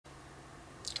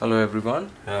Hello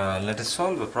everyone. Let us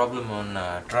solve a problem on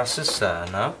trusses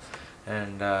now.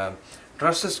 And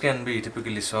trusses can be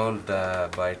typically solved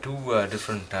by two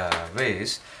different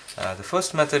ways. The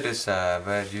first method is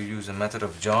where you use a method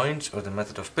of joints or the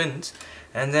method of pins,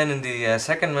 and then in the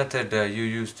second method you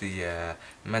use the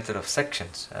method of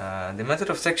sections. The method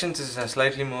of sections is a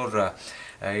slightly more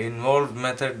involved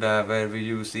method where we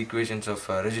use equations of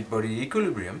rigid body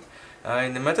equilibrium.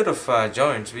 In the method of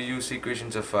joints, we use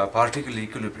equations of particle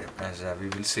equilibrium, as we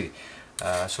will see.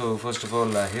 So first of all,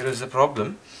 here is the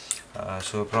problem.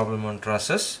 So problem on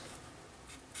trusses,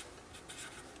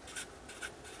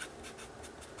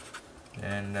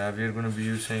 and we are going to be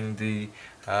using the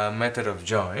method of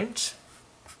joints.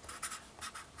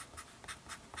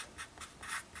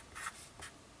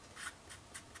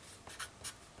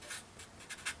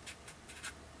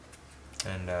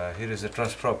 And here is a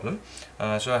truss problem.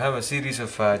 So I have a series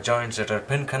of joints that are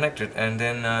pin connected, and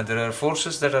then there are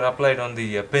forces that are applied on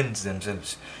the pins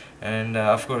themselves, and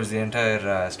of course the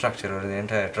entire structure or the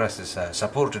entire truss is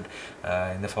supported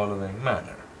in the following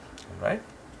manner. Alright,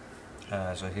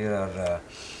 so here are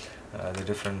the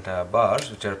different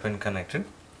bars which are pin connected.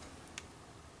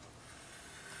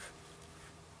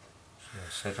 So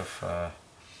a set of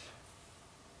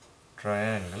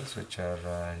triangles which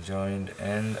are joined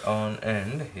end on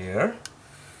end here,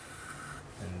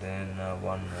 and then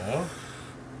one more.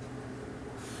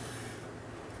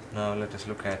 Now let us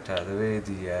look at the way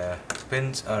the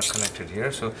pins are connected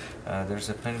here. So there's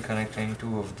a pin connecting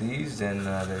two of these, then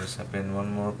there's a pin,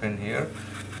 one more pin here,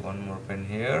 one more pin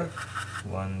here,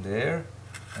 one there,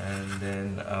 and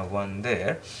then one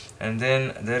there, and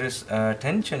then there is a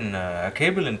tension, a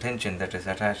cable in tension that is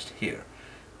attached here.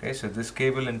 Okay, so this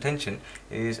cable in tension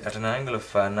is at an angle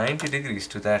of 90 degrees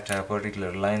to that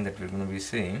particular line that we're going to be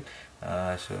seeing.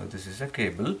 So this is a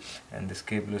cable, and this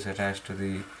cable is attached to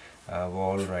the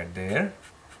wall right there.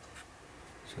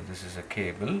 So this is a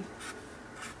cable,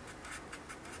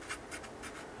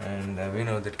 and we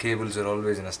know that cables are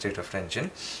always in a state of tension.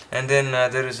 And then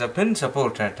there is a pin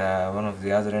support at one of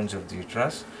the other ends of the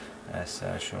truss, as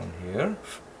shown here.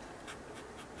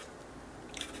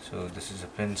 So this is a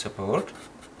pin support.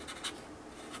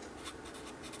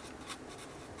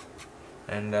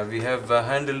 And we have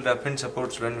handled pin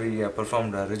supports when we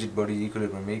performed rigid body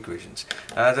equilibrium equations.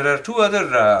 There are two other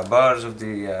bars of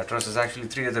the trusses, actually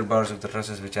three other bars of the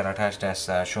trusses which are attached as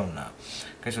shown now.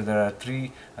 Okay, so there are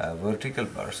three vertical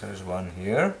bars. There is one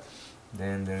here,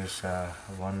 then there is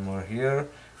one more here,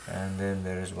 and then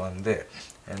there is one there.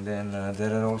 And then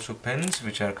there are also pins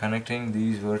which are connecting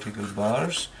these vertical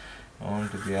bars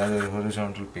onto the other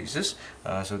horizontal pieces.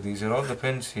 So these are all the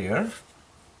pins here.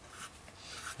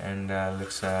 And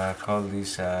let's call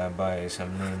these by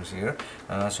some names here.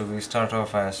 So we start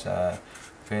off as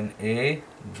pin A,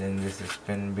 then this is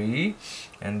pin B,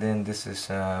 and then this is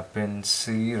pin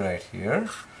C right here,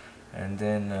 and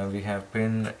then we have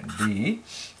pin D,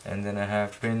 and then I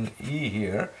have pin E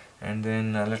here, and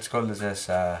then let's call this as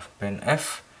pin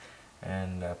F,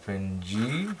 and pin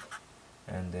G,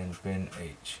 and then pin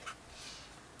H.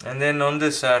 And then on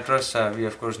this truss we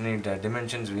of course need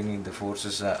dimensions, we need the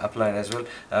forces applied as well.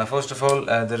 First of all,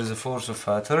 there is a force of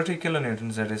 30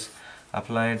 kilonewtons that is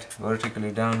applied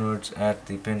vertically downwards at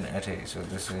the pin at A. So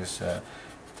this is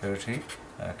 30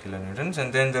 kilonewtons,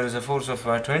 and then there is a force of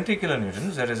 20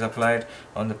 kilonewtons that is applied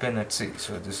on the pin at C.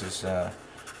 So this is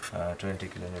 20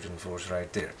 kilonewton force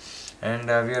right there. And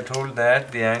we are told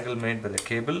that the angle made by the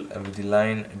cable with the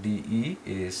line DE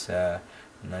is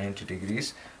 90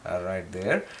 degrees right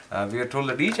there. We are told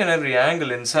that each and every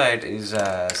angle inside is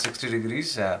 60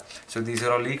 degrees. So these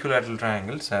are all equilateral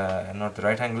triangles, not the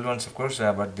right angle ones of course,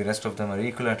 but the rest of them are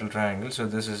equilateral triangles. So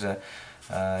this is a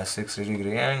 60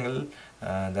 degree angle,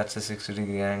 that's a 60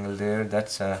 degree angle there,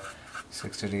 that's a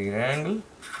 60 degree angle,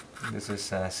 this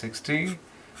is 60,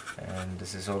 and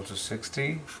this is also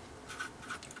 60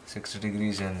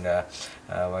 degrees, and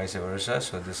vice versa.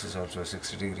 So this is also a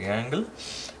 60 degree angle,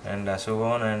 and so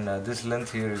on. And this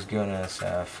length here is given as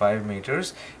 5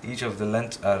 meters. Each of the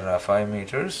lengths are 5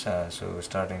 meters. So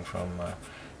starting from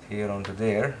here on to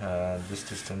there, this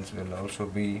distance will also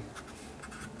be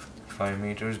 5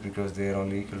 meters because they are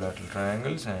all equilateral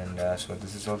triangles, and so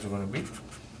this is also going to be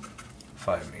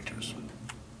 5 meters.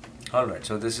 Alright,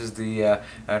 so this is the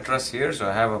truss here. So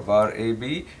I have a bar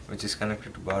AB which is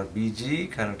connected to bar BG,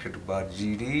 connected to bar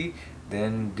GD,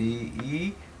 then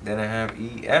DE, then I have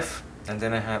EF, and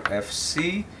then I have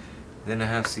FC, then I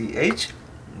have CH,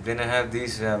 then I have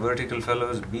these vertical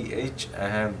fellows BH, I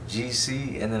have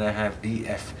GC, and then I have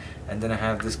DF, and then I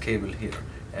have this cable here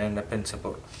and a pin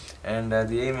support. And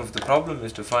the aim of the problem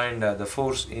is to find the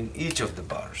force in each of the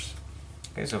bars.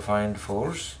 Okay, so find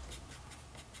force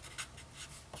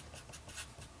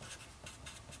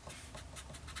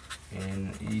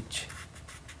in each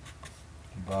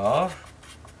bar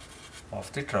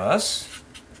of the truss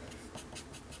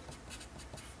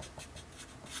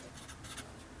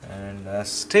and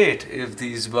state if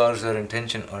these bars are in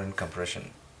tension or in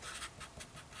compression.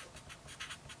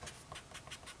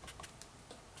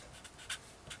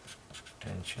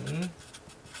 Tension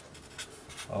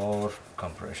or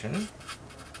compression.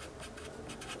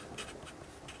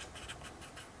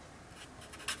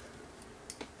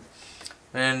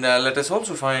 And let us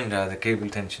also find the cable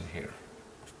tension here.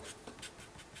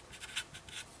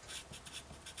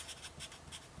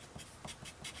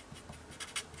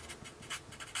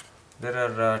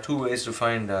 There are two ways to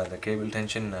find the cable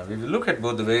tension. We will look at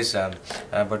both the ways,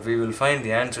 but we will find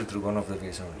the answer through one of the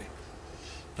ways only.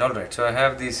 Alright, so I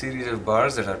have the series of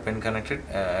bars that are pin connected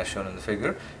as shown in the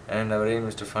figure, and our aim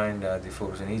is to find the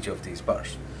force in each of these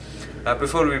bars.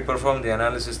 Before we perform the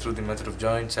analysis through the method of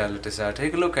joints, let us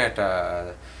take a look at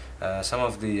some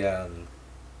of the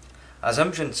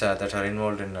assumptions that are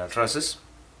involved in trusses.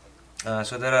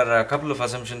 So there are a couple of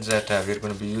assumptions that we are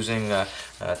going to be using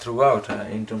throughout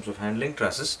in terms of handling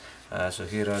trusses. So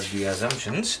here are the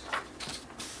assumptions.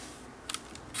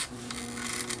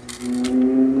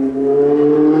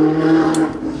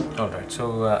 Alright,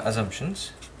 so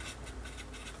assumptions.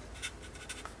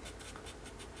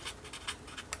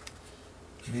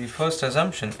 The first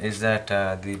assumption is that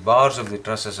the bars of the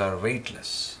trusses are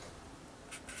weightless.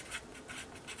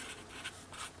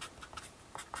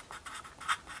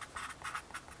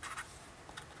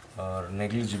 Or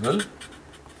negligible.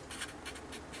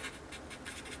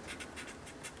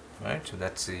 Right, so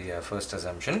that's the first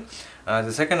assumption.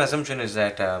 The second assumption is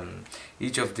that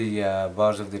each of the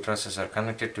bars of the trusses are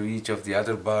connected to each of the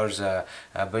other bars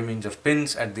by means of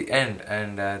pins at the end,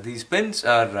 and these pins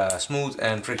are smooth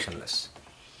and frictionless.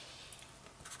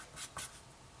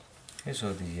 Okay,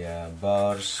 so the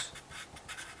bars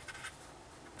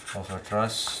of a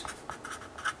truss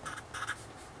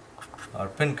are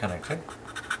pin connected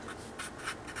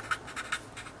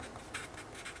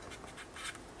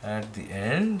at the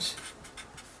ends,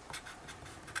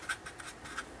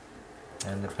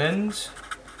 and the pins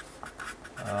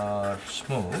are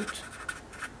smooth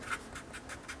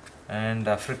and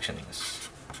frictionless.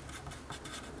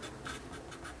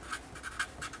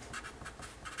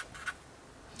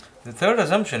 The third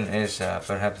assumption is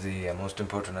perhaps the most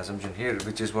important assumption here,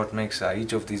 which is what makes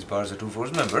each of these bars a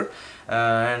two-force member,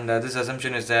 and this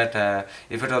assumption is that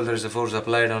if at all there is a force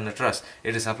applied on the truss,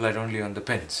 it is applied only on the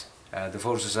pins. The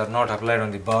forces are not applied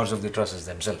on the bars of the trusses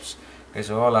themselves. Okay,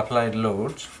 so all applied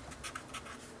loads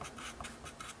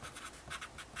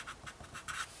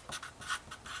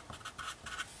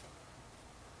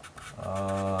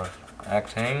are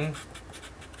acting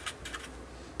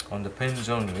on the pins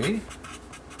only,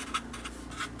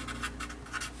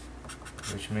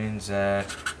 which means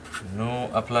that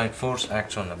no applied force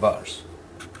acts on the bars.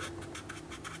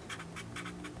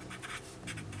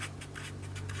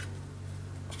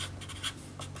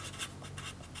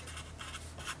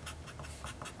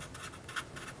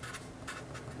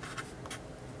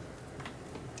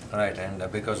 Right,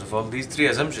 and because of all these three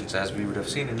assumptions, as we would have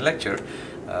seen in lecture,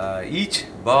 each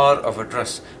bar of a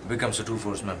truss becomes a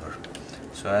two-force member.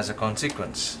 So as a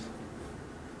consequence,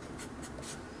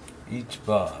 each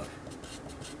bar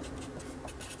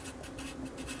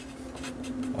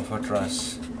of a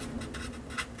truss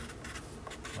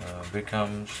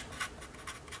becomes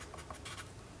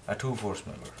a two-force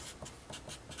member.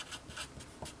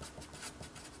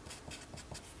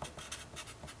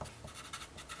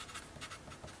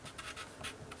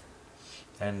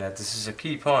 And this is a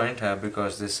key point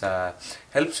because this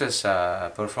helps us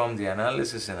perform the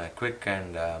analysis in a quick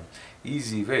and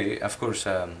easy way. Of course,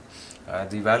 the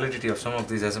validity of some of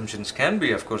these assumptions can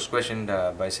be, of course, questioned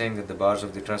by saying that the bars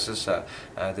of the trusses,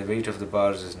 the weight of the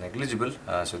bars is negligible.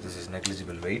 So this is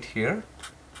negligible weight here.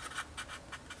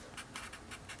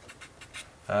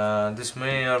 This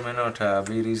may or may not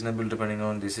be reasonable depending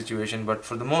on the situation, but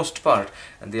for the most part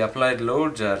the applied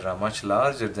loads are much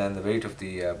larger than the weight of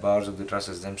the bars of the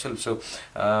trusses themselves. So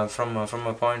from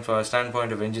a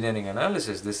standpoint of engineering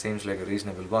analysis, this seems like a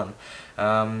reasonable one.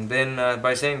 Then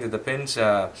by saying that the pins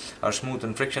are smooth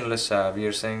and frictionless, we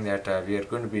are saying that we are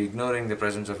going to be ignoring the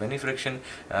presence of any friction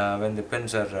when the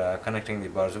pins are connecting the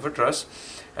bars of a truss.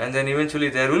 And then eventually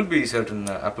there will be certain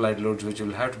applied loads which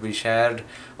will have to be shared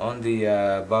on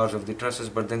the bars of the trusses,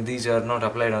 but then these are not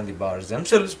applied on the bars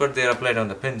themselves, but they are applied on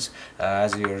the pins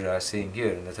as you are seeing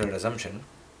here in the third assumption.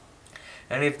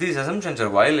 And if these assumptions are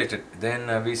violated,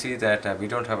 then we see that we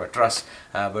don't have a truss,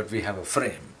 but we have a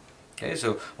frame. Okay,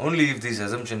 so only if these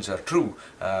assumptions are true,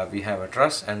 we have a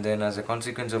truss, and then as a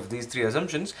consequence of these three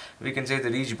assumptions, we can say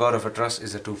that each bar of a truss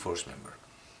is a two-force member.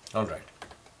 Alright.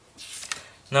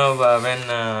 Now,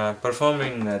 when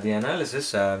performing the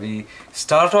analysis, we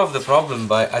start off the problem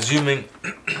by assuming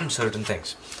certain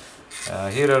things.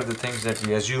 Here are the things that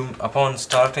we assume upon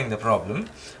starting the problem.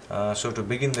 So to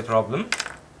begin the problem,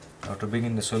 or to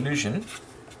begin the solution,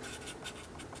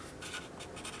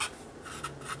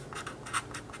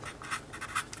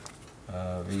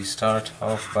 we start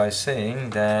off by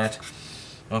saying that,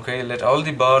 okay, let all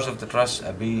the bars of the truss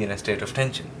be in a state of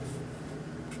tension.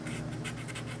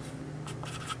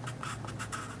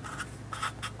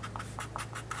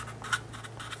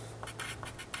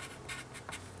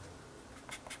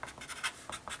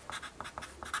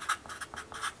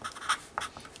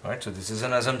 Right, so this is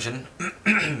an assumption.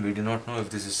 We do not know if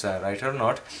this is right or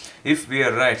not. If we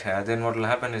are right, then what will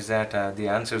happen is that the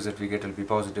answers that we get will be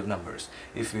positive numbers.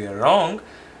 If we are wrong,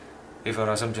 if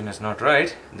our assumption is not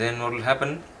right, then what will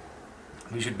happen?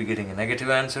 We should be getting a negative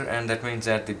answer, and that means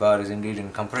that the bar is indeed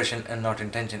in compression and not in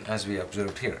tension, as we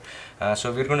observed here.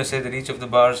 So we're going to say that each of the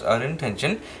bars are in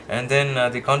tension, and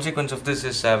then the consequence of this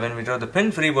is when we draw the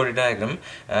pin free body diagram,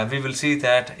 we will see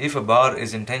that if a bar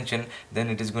is in tension, then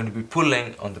it is going to be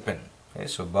pulling on the pin. Okay,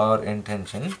 so bar in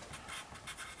tension.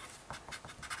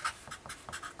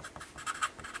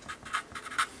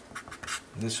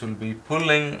 This will be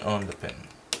pulling on the pin.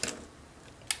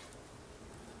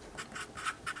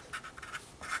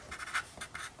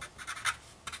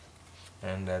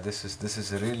 And this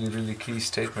is a really key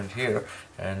statement here,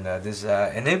 and this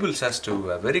enables us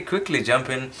to very quickly jump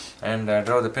in and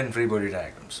draw the pin free body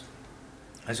diagrams.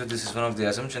 And so this is one of the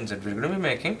assumptions that we're going to be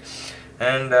making,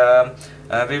 and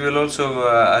we will also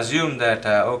assume that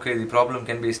okay, the problem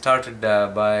can be started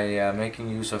by making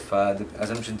use of the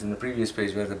assumptions in the previous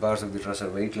page, where the bars of the truss are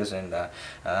weightless and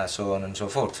so on and so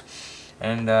forth.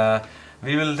 And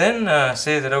we will then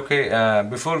say that okay,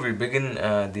 before we begin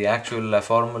the actual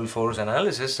formal force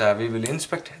analysis, we will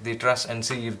inspect the truss and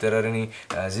see if there are any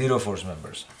zero force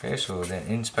members. Okay, so then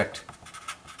inspect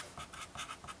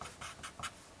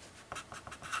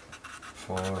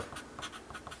for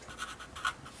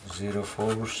zero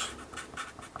force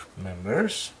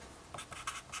members.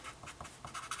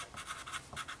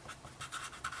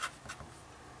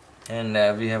 And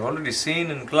we have already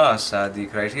seen in class the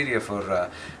criteria for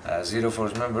zero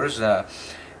force members.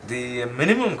 The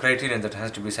minimum criterion that has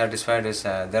to be satisfied is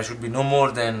there should be no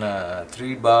more than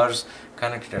 3 bars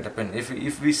connected at a pin.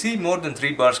 If we see more than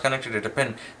 3 bars connected at a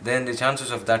pin, then the chances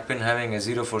of that pin having a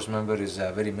zero force member is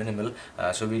very minimal,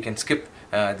 so we can skip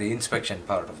the inspection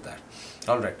part of that.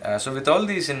 Alright, so with all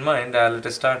these in mind, let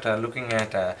us start looking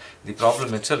at the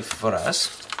problem itself for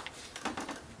us.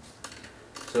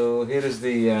 So here is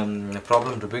the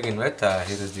problem to begin with. Here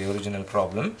is the original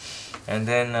problem, and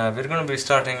then we're going to be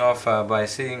starting off by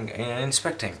seeing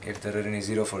inspecting if there are any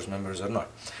zero force members or not.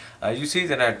 You see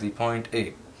that at the point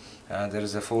A, there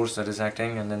is a force that is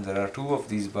acting, and then there are 2 of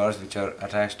these bars which are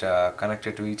attached,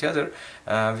 connected to each other,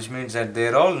 which means that they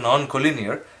are all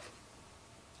non-collinear.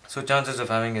 So chances of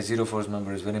having a zero force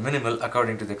member is very minimal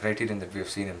according to the criterion that we have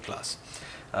seen in class.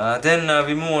 Then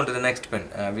we move on to the next pin.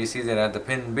 We see that at the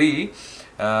pin B,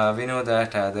 we know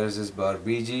that there is this bar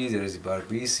BG, there is the bar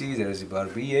BC, there is the bar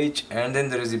BH, and then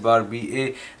there is the bar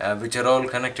BA, which are all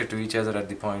connected to each other at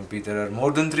the point B. There are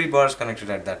more than 3 bars connected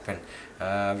at that pin,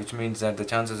 which means that the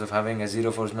chances of having a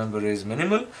zero force member is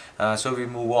minimal, so we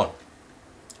move on.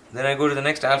 Then I go to the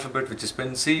next alphabet, which is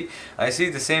pin C. I see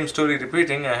the same story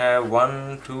repeating. I have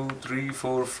 1, 2, 3,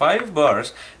 4, 5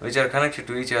 bars which are connected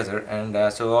to each other,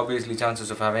 and so obviously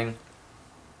chances of having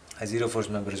a zero force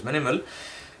member is minimal.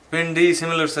 Pin D,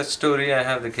 similar such story. I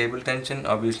have the cable tension,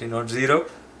 obviously not zero.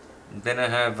 Then I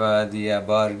have the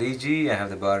bar DG, I have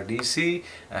the bar DC,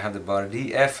 I have the bar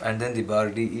DF, and then the bar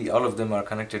DE. All of them are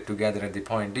connected together at the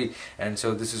point D, and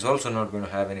so this is also not going to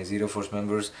have any zero force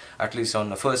members, at least on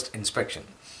the first inspection.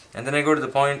 And then I go to the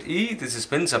point E. This is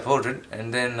pin supported,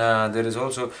 and then there is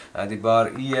also the bar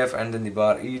EF and then the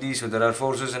bar ED. So there are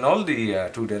forces in all the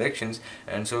 2 directions,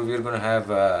 and so we are going to have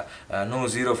no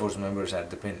zero force members at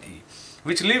the pin E,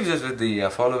 which leaves us with the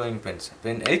following pins: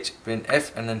 pin H, pin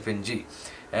F, and then pin G.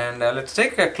 And let's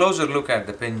take a closer look at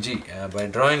the pin G by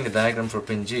drawing the diagram for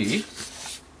pin G.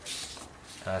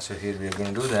 So here we are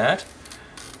going to do that.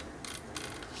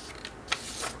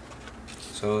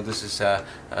 So this is the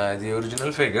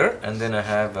original figure, and then I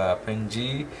have pin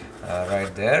G right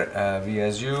there. We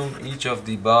assume each of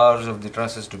the bars of the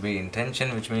trusses to be in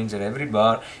tension, which means that every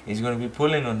bar is going to be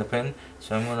pulling on the pin.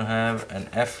 So I'm going to have an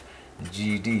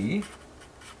FGD,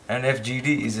 and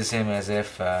FGD is the same as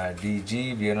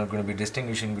FDG. We are not going to be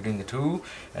distinguishing between the two.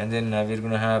 And then we're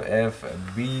going to have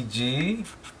FBG,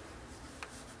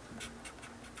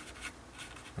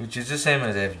 which is the same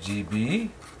as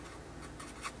FGB.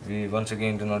 We once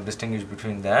again do not distinguish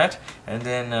between that. And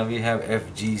then we have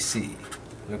FGC.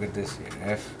 Look at this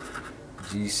here,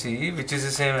 FGC, which is the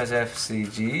same as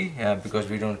FCG, because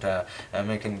we don't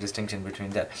make any distinction between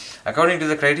that. According to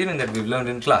the criterion that we've learned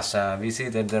in class, we see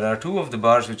that there are two of the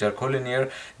bars which are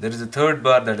collinear. There is a third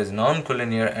bar that is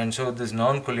non-collinear, and so this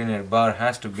non-collinear bar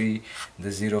has to be the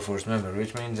zero force member,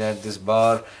 which means that this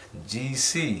bar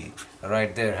GC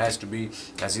right there has to be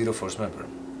a zero force member.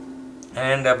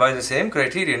 And by the same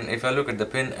criterion, if I look at the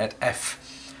pin at F,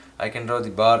 I can draw the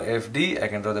bar FD, I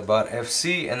can draw the bar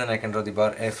FC, and then I can draw the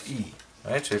bar FE.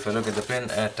 Right? So if I look at the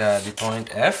pin at the point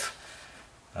F,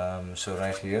 so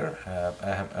right here,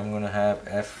 I'm going to have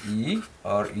FE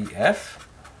or EF,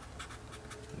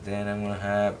 then I'm going to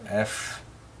have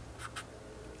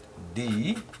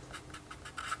FD,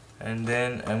 and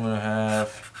then I'm going to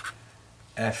have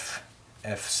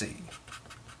FFC.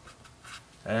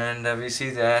 And we see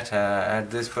that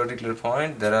at this particular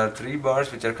point there are three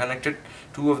bars which are connected.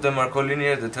 Two of them are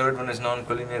collinear, the third one is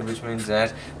non-collinear, which means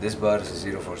that this bar is a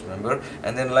zero force member.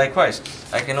 And then likewise,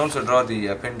 I can also draw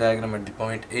the pin diagram at the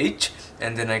point H,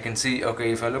 and then I can see,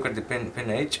 okay, if I look at the pin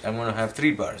H, I'm going to have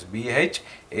three bars, BH,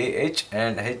 AH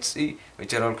and HC,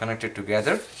 which are all connected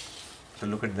together. So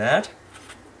look at that.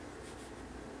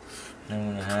 I'm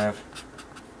going to have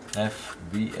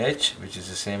FBH, which is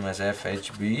the same as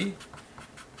FHB.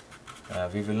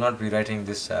 We will not be writing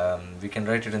this, we can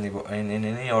write it in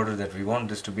any order that we want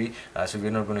this to be, so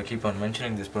we're not going to keep on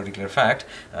mentioning this particular fact.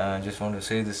 Just want to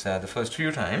say this the first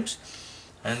few times.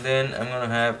 And then I'm going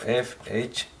to have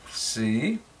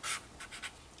FHC,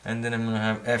 and then I'm going to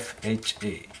have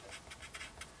FHA.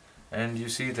 And you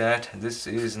see that this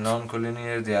is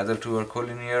non-collinear, the other two are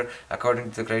collinear. According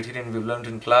to the criterion we've learned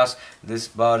in class, this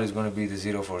bar is going to be the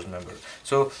zero force member.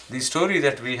 So the story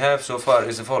that we have so far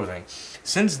is the following.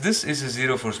 Since this is a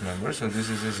zero force member, so this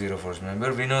is a zero force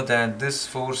member, we know that this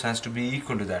force has to be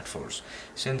equal to that force.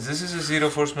 Since this is a zero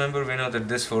force member, we know that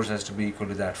this force has to be equal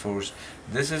to that force.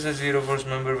 This is a zero force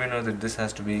member, we know that this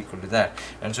has to be equal to that.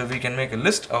 And so we can make a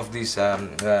list of these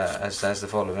as the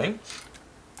following.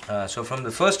 So from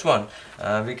the first one,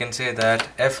 we can say that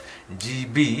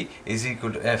FGB is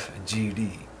equal to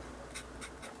FGD.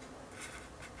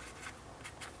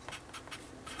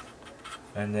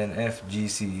 And then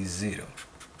FGC is 0.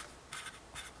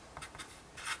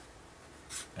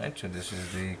 Right, so this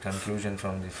is the conclusion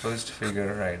from the first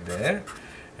figure right there.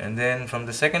 And then from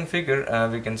the second figure,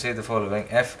 we can say the following.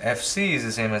 FFC is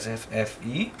the same as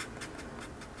FFE.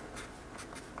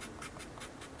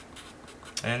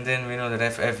 And then we know that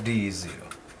FFD is 0.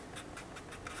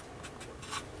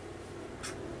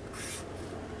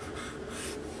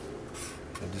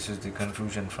 So this is the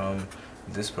conclusion from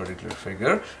this particular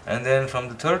figure. And then from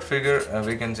the third figure,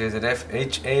 we can say that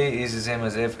FHA is the same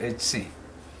as FHC.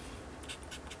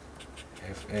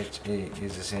 FHA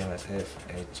is the same as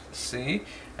FHC.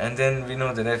 And then we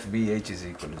know that FBH is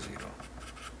equal to 0.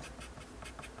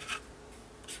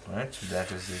 Right, so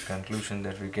that is the conclusion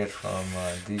that we get from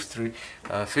these three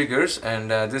figures, and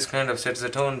this kind of sets the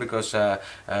tone, because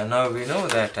now we know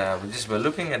that just by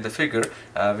looking at the figure,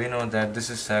 we know that this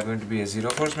is going to be a zero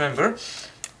force member,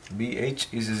 BH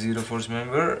is a zero force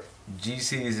member,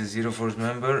 GC is a zero force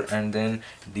member, and then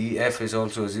DF is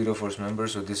also a zero force member.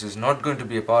 So this is not going to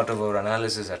be a part of our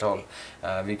analysis at all.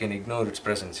 We can ignore its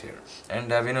presence here. And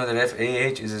we know that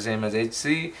FAH is the same as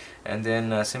HC, and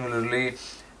then similarly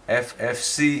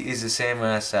FFC is the same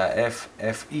as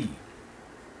FFE,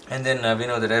 and then we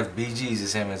know that FBG is the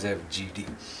same as FGD.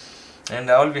 And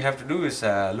all we have to do is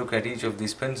look at each of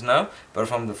these pins now,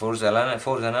 perform the force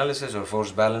analysis or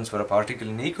force balance for a particle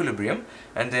in equilibrium,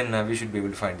 and then we should be able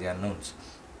to find the unknowns.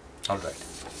 Alright.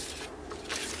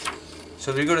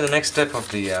 So we go to the next step of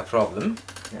the problem,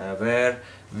 where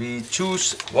we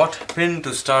choose what pin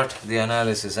to start the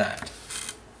analysis at.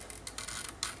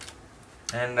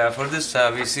 And for this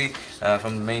we see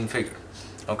from the main figure.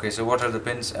 Okay, so what are the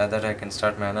pins that I can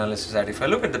start my analysis at? If I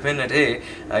look at the pin at A,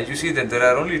 you see that there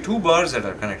are only two bars that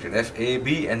are connected,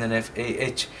 FAB and then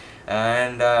FAH.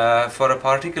 And for a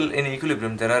particle in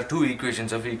equilibrium, there are two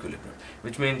equations of equilibrium,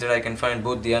 which means that I can find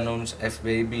both the unknowns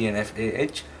FAB and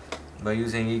FAH by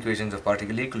using equations of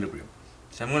particle equilibrium.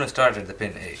 So I'm going to start at the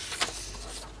pin A.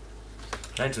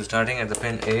 Right, so starting at the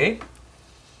pin A,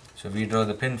 so we draw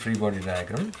the pin free body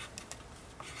diagram.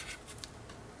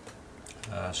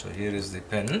 So here is the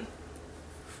pin,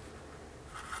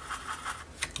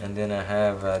 and then I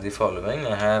have the following.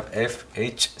 I have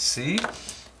FHC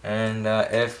and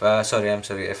FAH,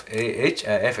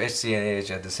 FHC and AH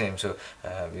are the same, so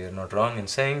we are not wrong in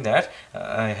saying that.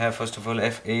 I have first of all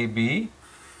FAB,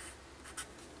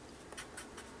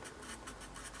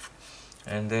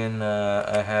 and then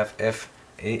I have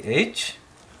FAH,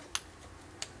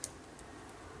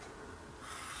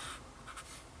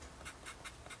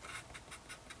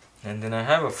 and then I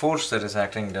have a force that is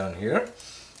acting down here,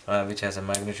 which has a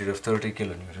magnitude of 30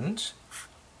 kilonewtons.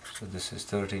 So this is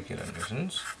 30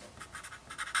 kilonewtons.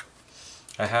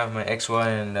 I have my X, Y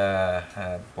and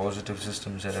positive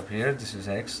system set up here. This is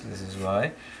X, this is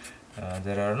Y.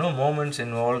 There are no moments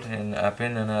involved in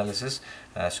pin analysis,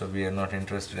 so we are not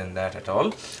interested in that at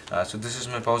all. So this is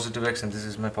my positive X and this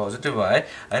is my positive Y.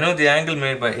 I know the angle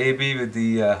made by AB with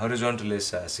the horizontal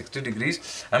is 60 degrees.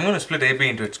 I'm going to split AB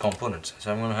into its components.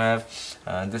 So I'm going to have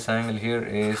this angle here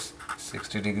is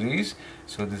 60 degrees.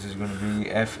 So this is going to be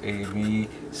FAB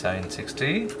sine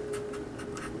 60.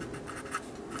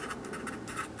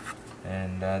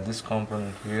 And this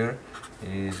component here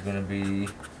is going to be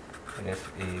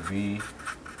FAB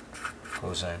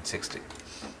cosine 60.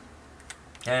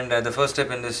 And the first step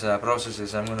in this process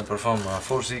is I'm going to perform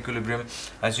force equilibrium,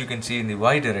 as you can see, in the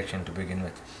y direction to begin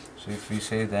with. So if we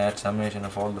say that summation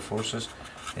of all the forces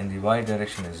in the y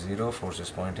direction is 0, forces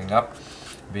pointing up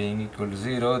being equal to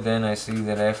 0, then I see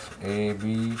that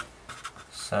FAB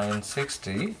sine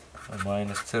 60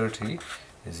 minus 30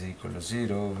 is equal to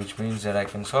 0, which means that I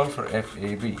can solve for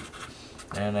FAB,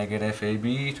 and I get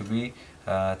FAB to be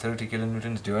 30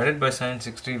 kilonewtons divided by sine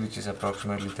 60, which is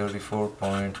approximately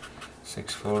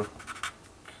 34.64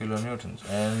 kilonewtons.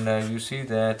 And you see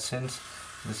that since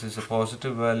this is a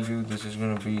positive value, this is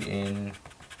going to be in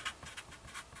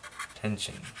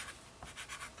tension.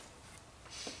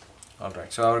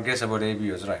 Alright, so our guess about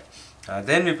AB was right.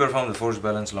 Then we perform the force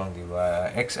balance along the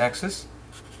x-axis.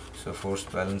 So force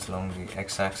balance along the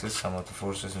x-axis, sum of the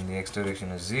forces in the x direction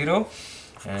is 0.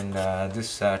 And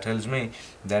this tells me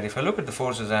that if I look at the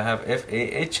forces, I have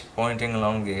FAH pointing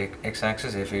along the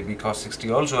x-axis, FAB cos 60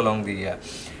 also along the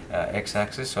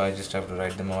x-axis, so I just have to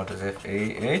write them out as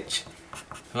FAH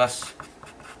plus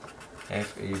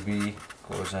FAB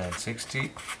cosine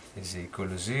 60 is equal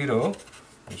to 0,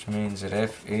 which means that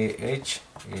FAH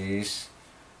is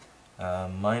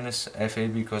minus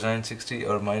FAB cosine 60,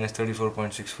 or minus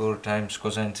 34.64 times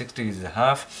cosine 60 is a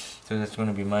half, so that's going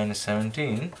to be minus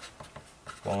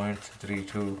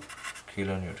 17.32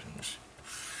 kilonewtons.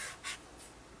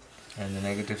 And the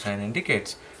negative sign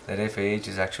indicates that FAH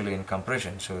is actually in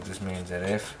compression, so this means that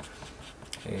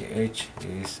FAH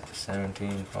is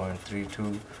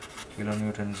 17.32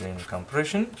 kilonewtons in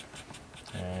compression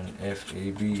and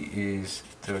FAB is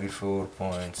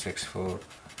 34.64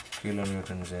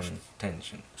 kilonewtons in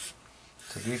tension.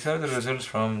 So these are the results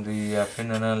from the pin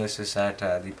analysis at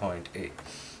the point A,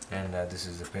 and this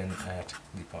is the pin at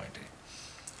the point A.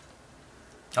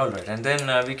 Alright, and then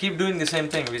we keep doing the same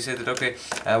thing. We say that okay,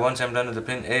 once I'm done with the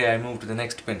pin A, I move to the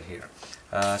next pin here.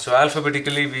 So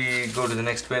alphabetically we go to the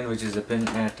next pin, which is the pin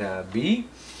at B.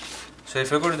 So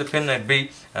if I go to the pin at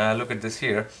B, look at this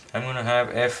here, I'm going to have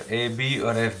FAB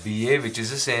or FBA, which is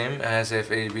the same as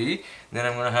FAB. Then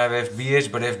I'm going to have FBH,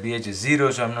 but FBH is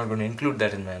 0, so I'm not going to include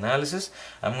that in my analysis.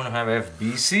 I'm going to have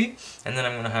FBC, and then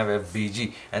I'm going to have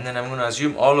FBG. And then I'm going to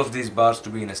assume all of these bars to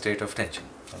be in a state of tension.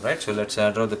 Alright, so let's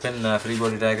draw the pin free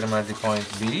body diagram at the point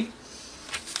B.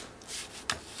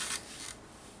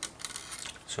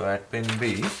 So at pin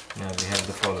B, now we have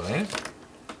the following.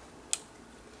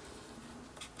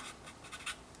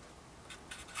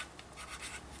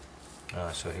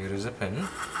 So here is a pin,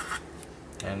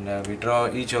 and we draw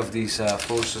each of these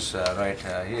forces right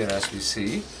here as we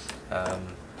see. So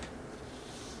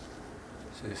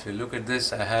if you look at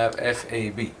this, I have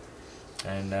FAB,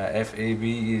 and FAB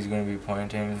is going to be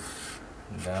pointing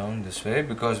down this way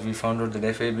because we found out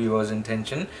that FAB was in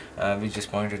tension. We just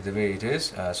pointed the way it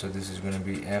is, so this is going to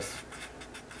be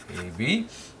FAB,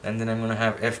 and then I'm going to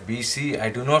have FBC. I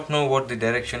do not know what the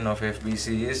direction of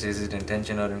FBC is it in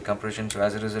tension or in compression, so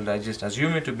as a result I just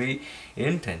assume it to be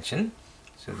in tension.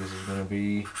 So this is going to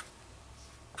be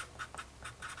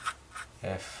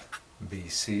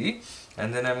FBC,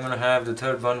 and then I'm going to have the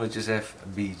third one, which is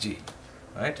FBG,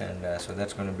 right? And so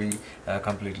that's going to be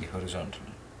completely horizontal.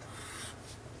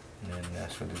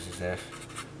 And so this is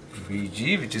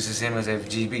FBG, which is the same as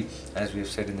FGB, as we have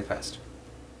said in the past.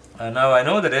 Now I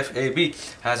know that FAB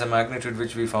has a magnitude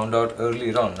which we found out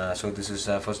earlier on. So this is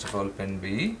first of all pin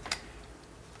B,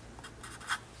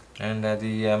 and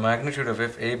the magnitude of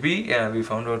FAB we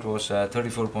found out was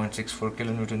 34.64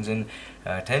 kilonewtons in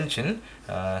tension.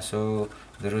 So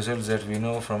the results that we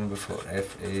know from before,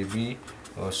 FAB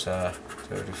was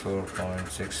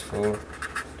 34.64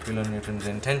 kilonewtons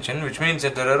in tension, which means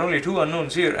that there are only two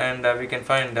unknowns here, and we can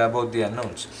find both the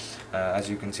unknowns, as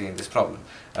you can see in this problem.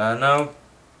 Now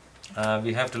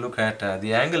we have to look at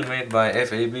the angle made by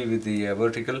FAB with the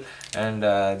vertical, and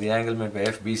the angle made by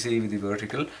FBC with the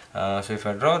vertical. So if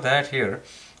I draw that here,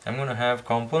 I'm going to have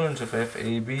components of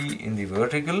FAB in the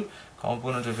vertical,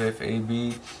 components of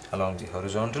FAB along the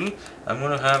horizontal. I'm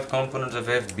going to have components of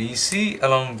FBC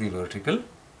along the vertical,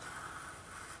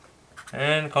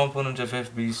 and components of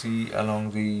FBC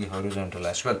along the horizontal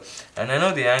as well. And I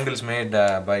know the angles made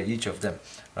by each of them,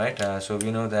 right? So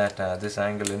we know that this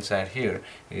angle inside here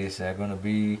is going to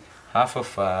be half of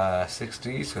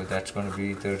 60, so that's going to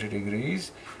be 30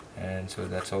 degrees, and so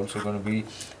that's also going to be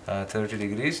 30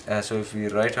 degrees. So if we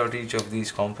write out each of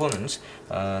these components,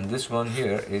 this one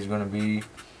here is going to be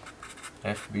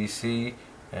FBC,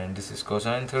 and this is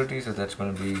cosine 30, so that's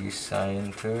going to be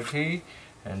sine 30,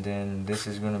 and then this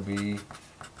is going to be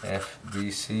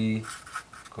FBC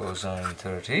cosine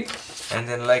 30, and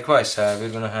then likewise we're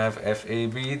going to have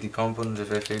FAB. The components of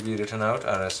FAB written out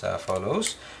are as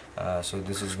follows. So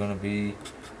this is going to be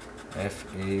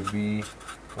FAB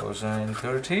cosine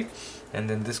 30, and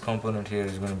then this component here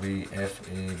is going to be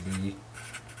FAB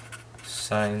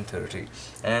sine 30.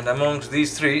 And amongst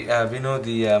these three, we know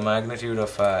the magnitude of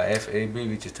FAB,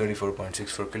 which is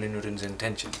 34.64 kilonewtons in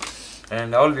tension.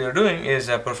 And all we are doing is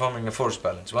performing a force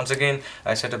balance. Once again,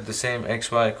 I set up the same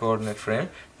XY coordinate frame,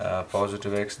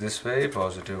 positive X this way,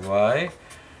 positive Y,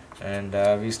 and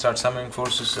we start summing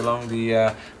forces along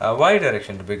the Y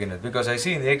direction to begin with, because I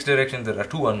see in the X direction there are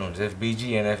two unknowns,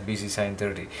 FBG and FBC sine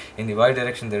 30. In the Y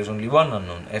direction there is only one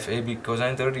unknown. FAB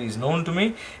cosine 30 is known to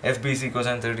me, FBC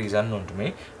cosine 30 is unknown to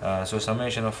me. So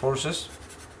summation of forces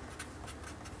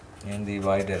in the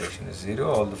Y direction is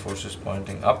 0, all the forces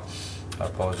pointing up are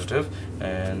positive,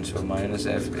 and so minus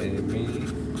FAB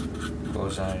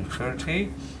cosine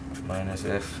 30 minus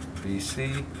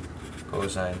FBC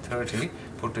cosine 30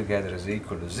 put together is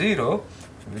equal to 0,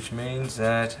 which means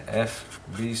that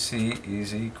FBC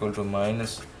is equal to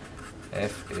minus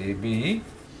FAB,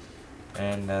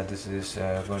 and this is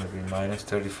going to be minus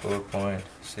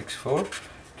 34.64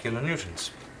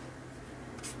 kilonewtons.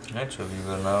 Right, so we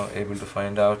were now able to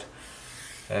find out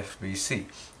FBC,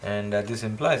 and this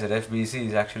implies that FBC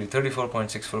is actually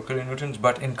 34.64 kilonewtons,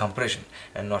 but in compression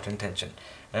and not in tension.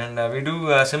 And we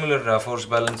do similar force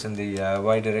balance in the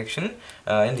Y direction,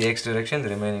 in the X direction, the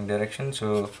remaining direction.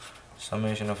 So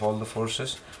summation of all the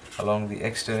forces along the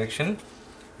X direction,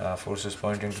 forces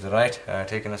pointing to the right,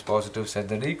 taken as positive, set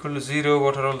that equal to 0.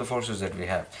 What are all the forces that we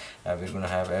have? We're going to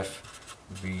have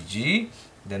FBG,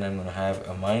 then I'm going to have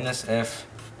a minus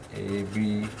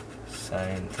FAB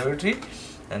sine 30,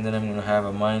 and then I'm going to have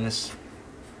a minus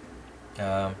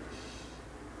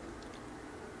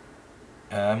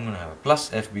I'm going to have a plus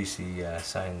FBC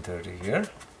sine 30 here.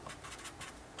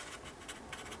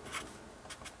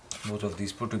 Both of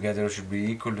these put together should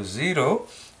be equal to 0,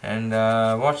 and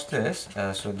watch this.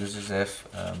 So this is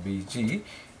FBG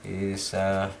is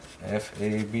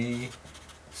FAB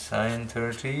sine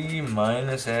 30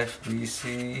 minus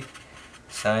FBC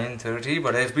sine 30,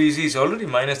 but FBC is already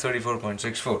minus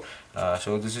 34.64.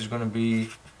 So this is going to be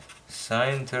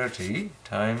sine 30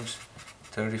 times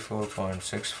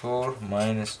 34.64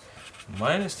 minus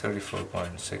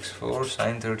 34.64.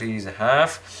 Sine 30 is a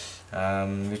half,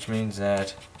 which means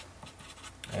that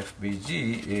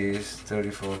FBG is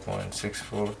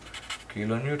 34.64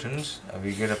 kilonewtons.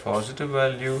 We get a positive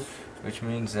value, which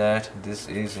means that this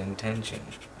is in tension.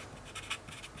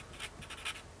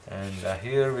 And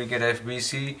here we get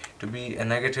FBC to be a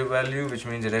negative value, which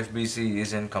means that FBC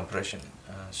is in compression.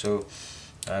 So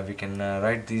we can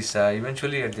write these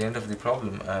eventually at the end of the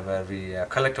problem, where we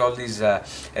collect all these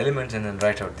elements and then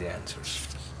write out the answers.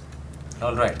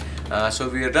 Alright, so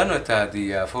we are done with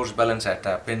the force balance at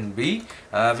pin B.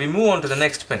 We move on to the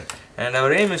next pin, and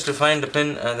our aim is to find a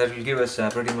pin that will give us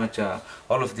pretty much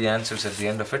all of the answers at the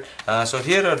end of it. So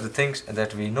here are the things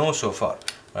that we know so far,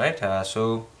 right?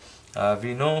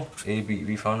 We know AB,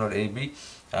 we found out AB,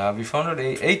 we found out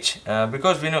AH,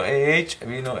 because we know AH,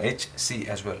 we know HC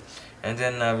as well. And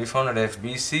then we found out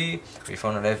FBC, we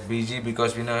found out FBG,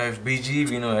 because we know FBG,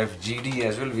 we know FGD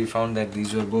as well. We found that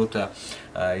these were both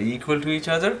equal to each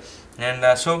other. And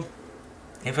so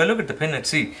If I look at the pin at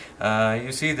C,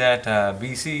 you see that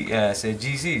BC, say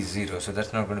GC is 0, so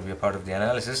that's not going to be a part of the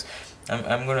analysis.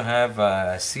 I'm going to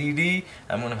have CD,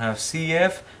 I'm going to have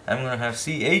CF, I'm going to have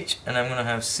CH, and I'm going to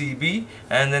have CB,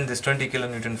 and then this 20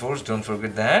 kilonewton force, don't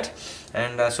forget that.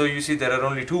 And so you see there are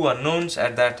only two unknowns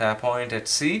at that point at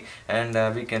C, and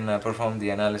we can perform the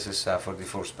analysis for the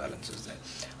force balances then.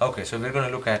 Okay, so we're going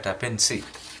to look at pin C.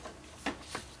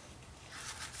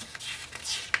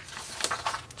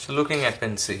 So looking at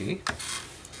pin C,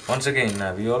 once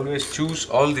again we always choose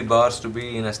all the bars to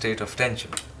be in a state of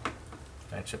tension.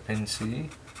 Right, so pin C.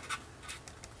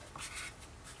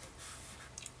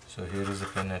 So here is the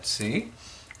pin at C.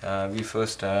 We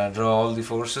first draw all the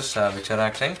forces which are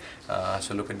acting.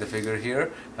 So look at the figure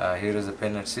here. Here is the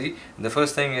pin at C. The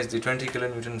first thing is the 20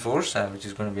 kilonewton force which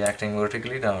is going to be acting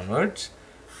vertically downwards.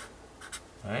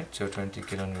 Right, so 20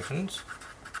 kilonewtons.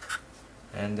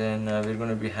 And then we're going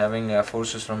to be having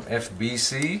forces from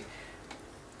FBC.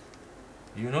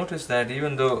 You notice that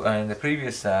even though in the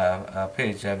previous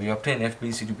page we obtained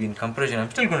FBC to be in compression, I'm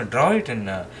still going to draw it in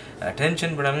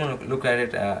tension, but I'm going to look at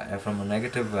it from a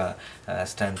negative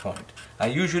standpoint. I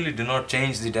usually do not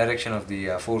change the direction of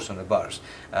the force on the bars.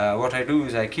 What I do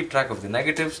is I keep track of the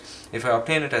negatives. If I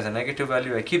obtain it as a negative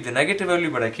value, I keep the negative value,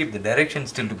 but I keep the direction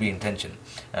still to be in tension,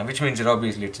 which means that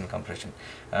obviously it's in compression.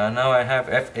 Now I have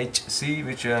FHC,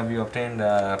 which we obtained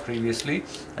previously.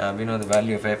 We know the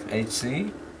value of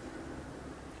FHC.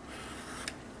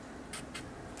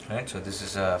 Right, so this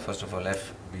is first of all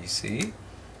FBC,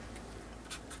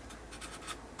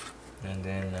 and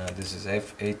then this is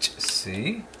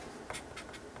FHC.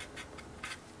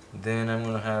 Then I'm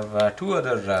going to have two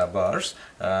other bars.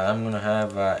 I'm going to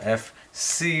have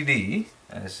FCD,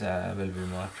 as will be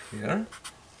marked here,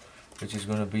 which is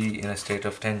going to be in a state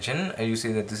of tension. You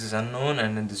see that this is unknown,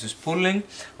 and then this is pulling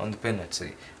on the pin at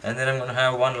C. And then I'm going to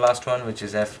have one last one, which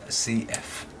is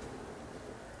FCF.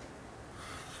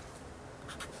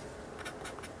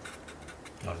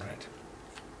 Alright,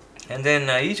 and then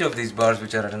each of these bars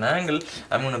which are at an angle,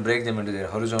 I'm going to break them into their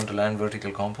horizontal and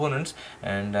vertical components,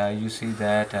 and you see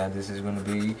that this is going to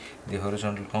be the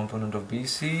horizontal component of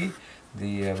BC,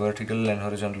 the vertical and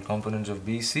horizontal components of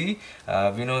BC.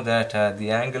 We know that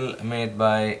the angle made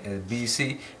by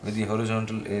BC with the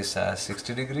horizontal is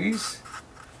 60 degrees.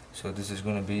 So this is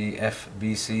going to be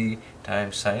FBC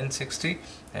times sine 60,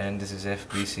 and this is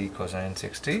FBC cosine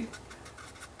 60.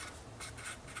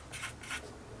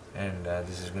 And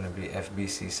this is going to be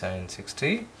FBC sine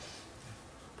 60,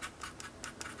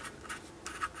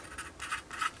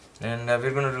 and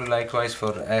we're going to do likewise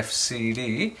for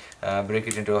FCD. Break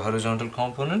it into a horizontal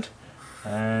component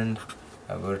and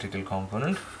a vertical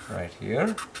component right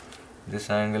here. This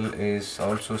angle is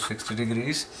also 60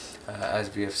 degrees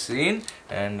as we have seen,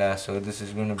 and so this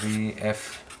is going to be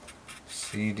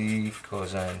FCD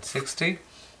cosine 60,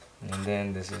 and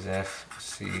then this is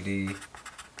FCD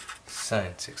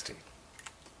sine 60.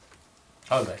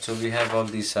 Alright, so we have all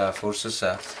these forces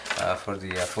for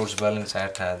the force balance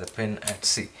at the pin at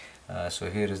C. So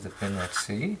here is the pin at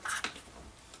C,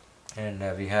 and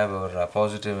we have our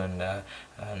positive and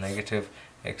negative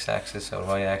x-axis or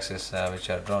y-axis which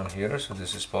are drawn here. So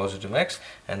this is positive x,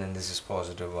 and then this is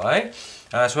positive y.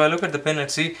 So I look at the pin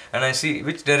at C and I see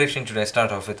which direction should I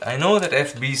start off with. I know that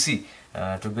FBC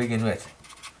to begin with.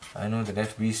 I know that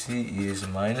FBC is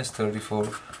minus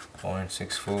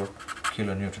 34.64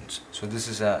 kilonewtons. So this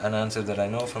is an answer that I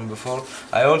know from before.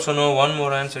 I also know one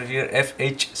more answer here,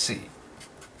 FHC.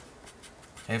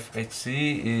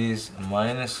 FHC is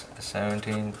minus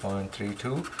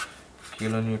 17.32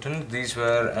 kilonewton. These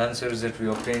were answers that we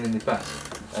obtained in the past.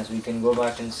 As we can go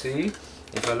back and see,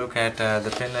 if I look at the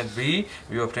pin at B,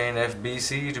 we obtained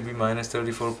FBC to be minus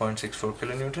 34.64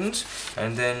 kilonewtons,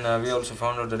 and then we also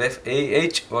found out that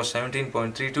FAH was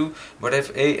 17.32, but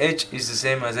FAH is the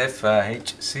same as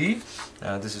FHC.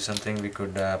 This is something we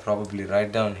could probably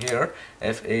write down here.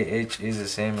 FAH is the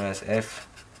same as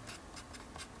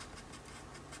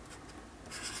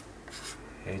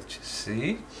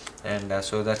FHC, and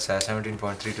so that's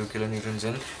 17.32 kilonewtons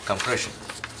in compression.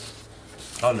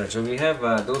 Alright, so we have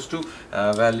those two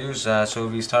values. So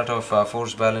we start off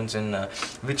force balance in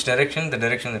which direction? The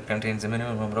direction that contains the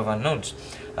minimum number of unknowns.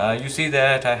 You see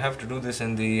that I have to do this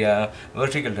in the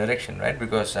vertical direction, right?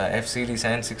 Because FCD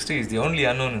sin 60 is the only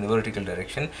unknown in the vertical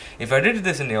direction. If I did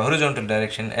this in the horizontal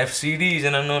direction, FCD is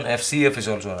an unknown, FCF is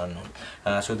also an unknown.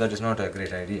 So that is not a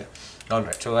great idea.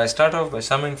 Alright, so I start off by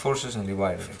summing forces in the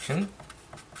y direction.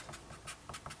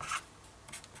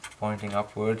 Pointing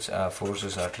upwards,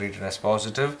 forces are treated as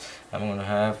positive. I'm going to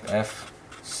have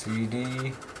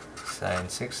FCD sin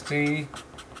 60,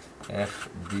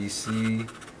 FBC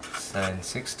sine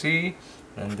 60,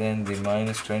 and then the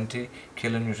minus 20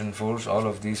 kilonewton force, all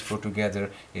of these put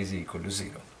together is equal to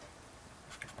 0,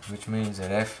 which means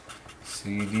that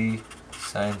FCD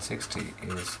sine 60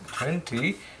 is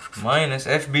 20 minus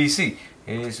FBC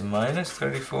is minus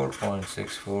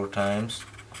 34.64 times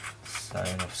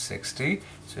sine of 60.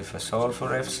 So if I solve for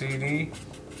FCD,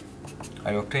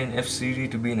 I obtain FCD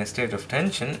to be in a state of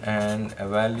tension and a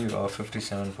value of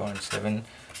 57.7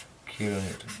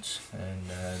 kilonewtons, and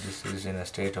this is in a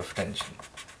state of tension.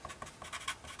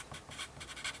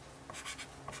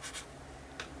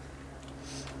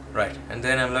 Right, and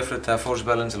then I'm left with force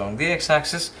balance along the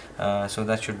x-axis, so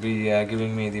that should be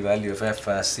giving me the value of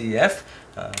FCF.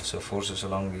 So forces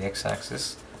along the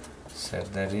x-axis,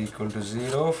 set that equal to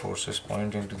 0, forces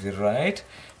pointing to the right,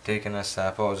 taken as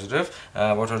positive.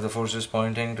 What are the forces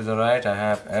pointing to the right? I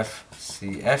have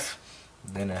FCF,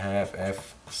 then I have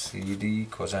FCD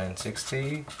cosine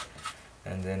 60,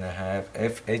 and then I have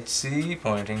FHC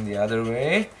pointing the other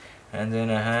way, and then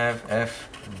I have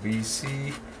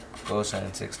FBC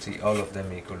cosine 60, all of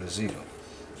them equal to 0.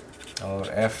 Our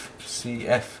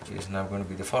FCF is now going to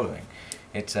be the following.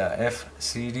 It's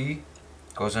FCD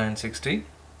cosine 60,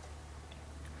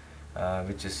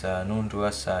 which is known to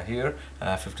us here,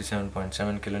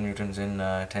 57.7 kilonewtons in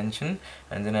tension,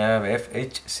 and then I have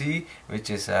FHC, which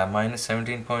is minus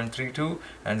 17.32,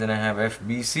 and then I have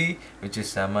FBC, which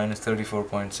is minus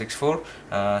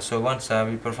 34.64. So once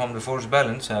we perform the force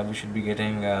balance, we should be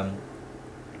getting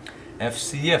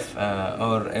FCF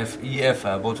or FEF,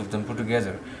 both of them put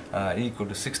together, equal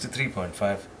to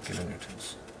 63.5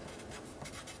 kilonewtons.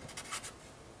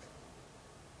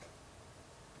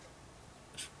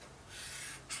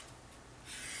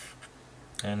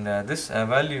 And this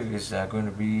value is going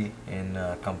to be in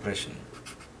compression.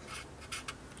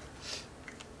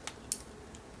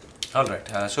 Alright,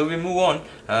 so we move on.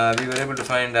 We were able to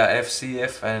find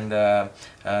FCF,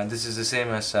 and this is the same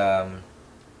as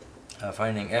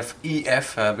finding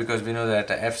FEF, because we know that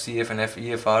FCF and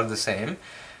FEF are the same.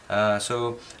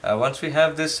 So once we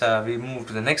have this, we move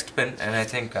to the next pin, and I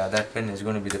think that pin is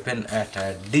going to be the pin at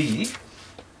D.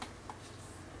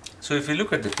 So if you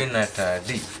look at the pin at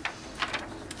D,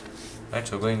 right,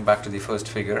 so going back to the first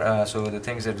figure, so the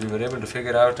things that we were able to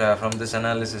figure out from this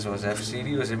analysis was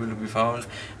FCD was able to be found,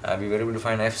 we were able to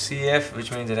find FCF, which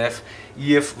means that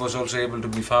FEF was also able to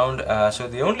be found. So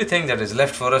the only thing that is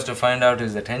left for us to find out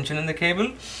is the tension in the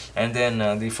cable, and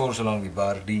then the force along the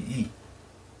bar DE.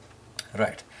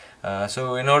 Right.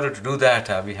 So in order to do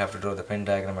that, we have to draw the pin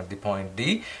diagram at the point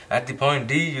D. At the point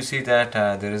D, you see that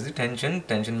there is the tension.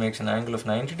 Tension makes an angle of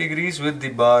 90 degrees with the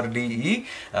bar DE.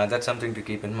 That's something to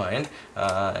keep in mind.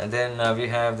 And then we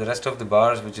have the rest of the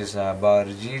bars, which is bar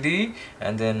GD,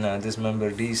 and then this member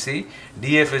DC.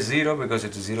 DF is 0 because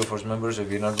it's a zero force member, so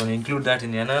we're not going to include that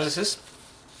in the analysis.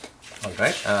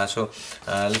 Alright, so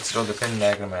let's draw the pin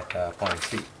diagram at point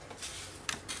C.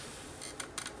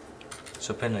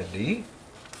 So pin at D.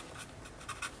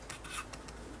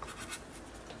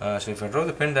 So if I draw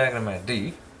the pin diagram at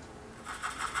D,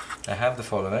 I have the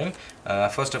following.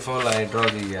 First of all, I draw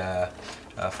the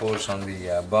force on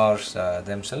the bars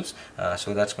themselves.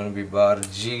 So that's going to be bar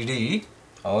GD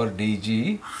or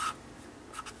DG.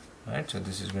 Right. So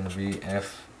this is going to be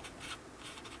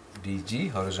FDG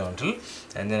horizontal,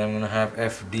 and then I'm going to have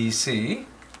FDC,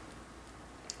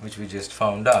 which we just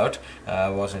found out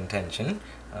was in tension.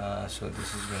 So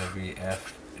this is going to be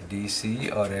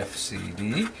FDC or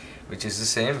FCD, which is the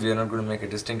same. We are not going to make a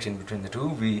distinction between the two.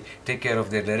 We take care of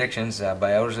their directions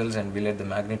by ourselves, and we let the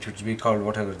magnitudes be called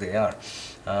whatever they are.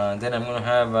 Then I'm going to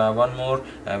have one more,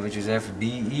 which is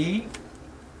FDE,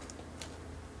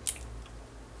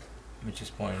 which is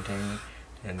pointing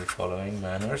in the following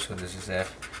manner. So this is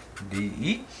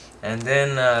FDE, and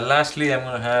then lastly I'm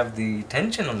going to have the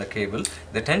tension on the cable.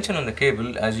 The tension on the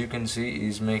cable, as you can see,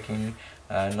 is making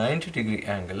a 90-degree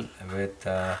angle with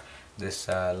this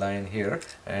line here,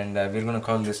 and we're going to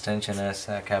call this tension as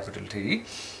capital T,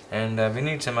 and we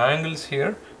need some angles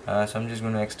here, so I'm just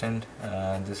going to extend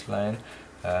this line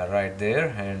right there,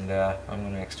 and I'm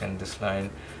going to extend this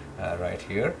line right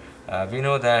here. We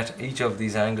know that each of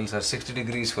these angles are 60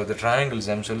 degrees for the triangles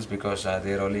themselves, because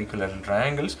they are all equilateral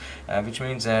triangles, which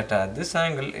means that this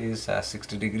angle is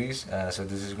 60 degrees, so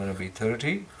this is going to be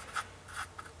 30,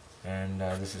 and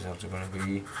this is also going to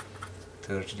be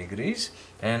 30 degrees,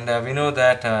 and we know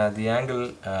that the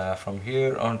angle from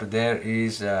here on to there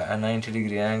is a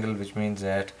 90-degree angle, which means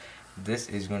that this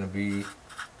is going to be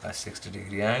a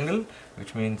 60-degree angle,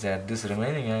 which means that this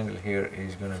remaining angle here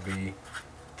is going to be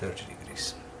 30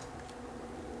 degrees.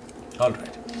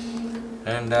 Alright.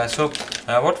 And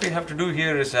what we have to do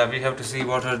here is we have to see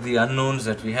what are the unknowns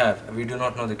that we have. We do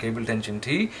not know the cable tension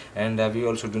T, and we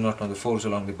also do not know the force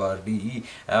along the bar DE.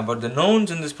 But the knowns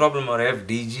in this problem are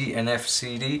FDG and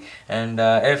FCD, and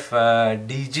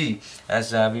FDG,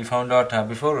 as we found out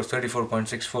before, was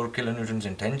 34.64 kilonewtons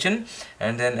in tension,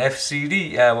 and then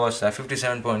FCD was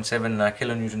 57.7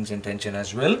 kilonewtons in tension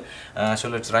as well. So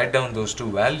let's write down those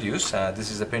two values. This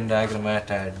is the pin diagram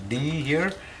at D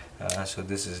here. So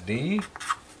this is D,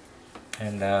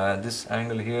 and this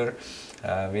angle here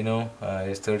we know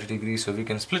is 30 degrees, so we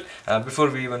can split.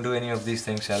 Before we even do any of these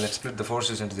things, let's split the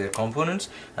forces into their components.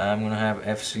 I'm going to have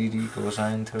FCD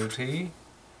cosine 30,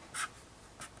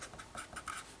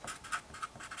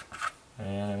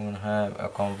 and I'm going to have a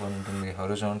component in the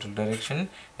horizontal direction,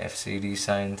 FCD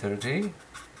sine 30.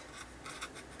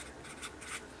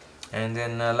 And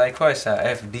then likewise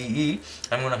FDE,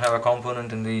 I'm going to have a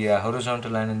component in the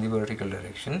horizontal and in the vertical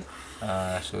direction.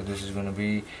 So this is going to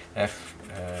be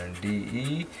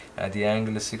FDE. The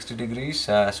angle is 60 degrees,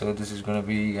 so this is going to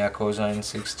be cosine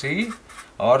 60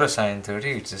 or a sine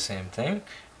 30, it's the same thing.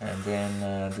 And then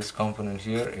this component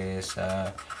here is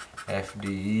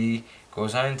FDE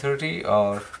cosine 30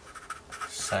 or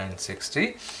sine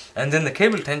 60. And then the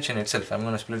cable tension itself, I'm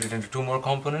going to split it into two more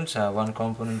components, one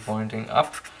component pointing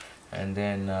up, and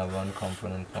then one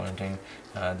component pointing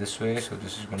this way. So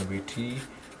this is going to be T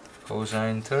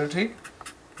cosine 30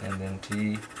 and then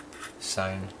T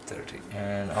sine 30,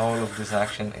 and all of this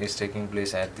action is taking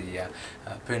place at the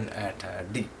pin at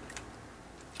D.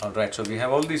 Alright, so we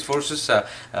have all these forces.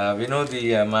 We know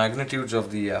the magnitudes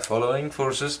of the following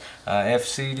forces.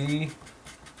 FCD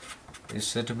is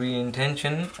said to be in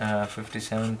tension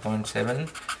 57.7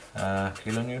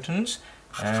 kilonewtons,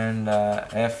 and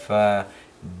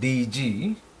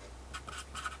FDG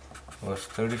was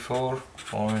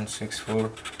 34.64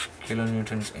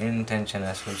 kilonewtons in tension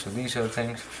as well. So these are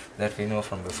things that we know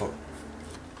from before.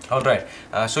 Alright,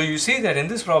 so you see that in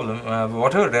this problem,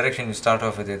 whatever direction you start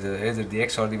off with, either the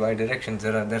x or the y directions,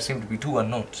 there seem to be two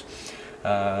unknowns.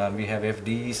 We have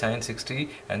FD sine 60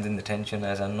 and then the tension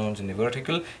as unknowns in the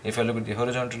vertical. If I look at the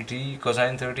horizontal, T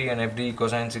cosine 30 and FD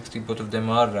cosine 60, both of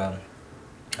them are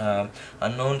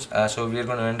unknowns. So we are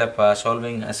going to end up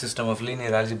solving a system of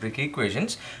linear algebraic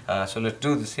equations. So let's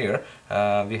do this here.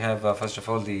 We have first of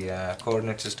all the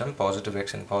coordinate system, positive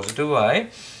x and positive y.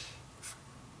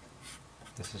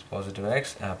 This is positive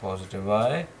x, positive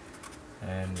y,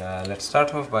 and let's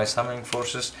start off by summing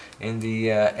forces in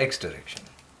the x direction.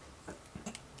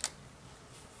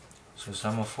 So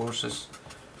sum of forces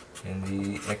in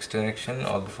the x direction,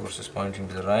 all the forces pointing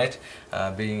to the right,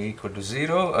 being equal to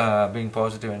 0, being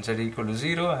positive and set equal to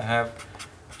 0, I have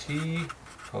T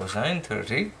cosine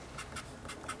 30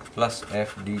 plus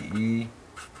FDE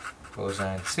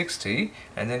cosine 60,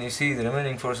 and then you see the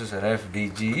remaining forces are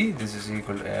FDG, this is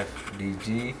equal to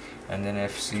FDG, and then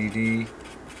FCD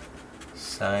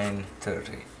sine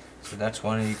 30. So that's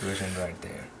one equation right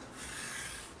there.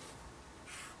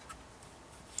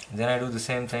 Then I do the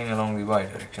same thing along the y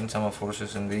direction, sum of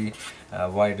forces in the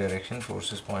y direction,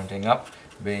 forces pointing up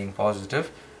being positive.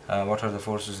 What are the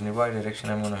forces in the y direction?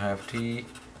 I'm going to have T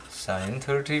sine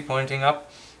 30 pointing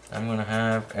up, I'm going to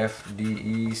have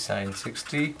FDE sine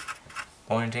 60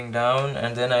 pointing down,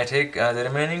 and then I take the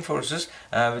remaining forces,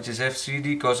 which is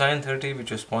FCD cosine 30,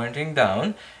 which was pointing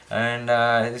down, and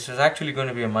this was actually going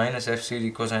to be a minus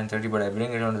FCD cosine 30, but I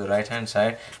bring it onto the right hand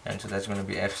side, and so that's going to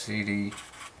be FCD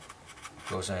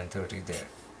cosine 30 there.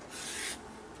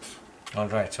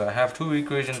 Alright, so I have two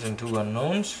equations and two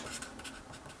unknowns.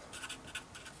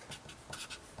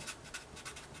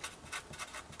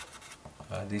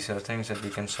 These are things that we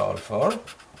can solve for,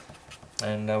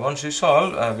 and once we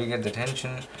solve, we get the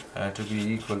tension to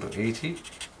be equal to 80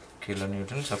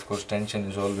 kilonewtons. Of course, tension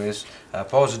is always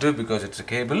positive because it's a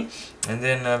cable, and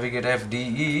then we get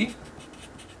FDE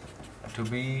to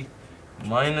be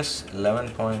minus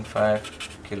 11.5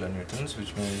 kilonewtons,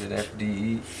 which means that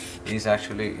FDE is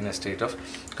actually in a state of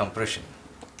compression.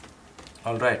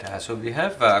 Alright, so we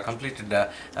have completed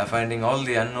finding all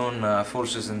the unknown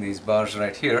forces in these bars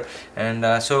right here, and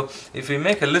so if we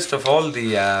make a list of all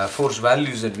the force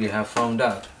values that we have found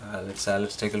out, let's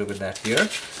take a look at that here.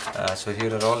 So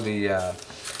here are all the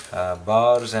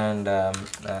bars, and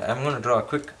I'm going to draw a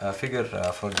quick figure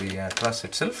for the truss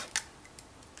itself,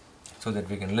 so that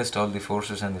we can list all the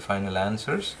forces and the final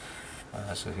answers.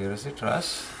 So here is the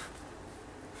truss.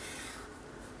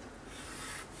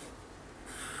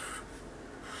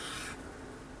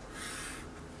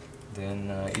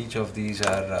 Then each of these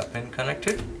are pin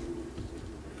connected.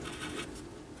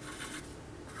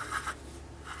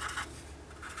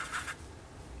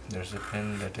 There there's a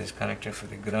pin that is connected to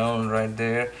the ground right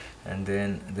there, and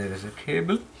then there is a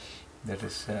cable that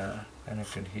is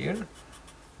connected here.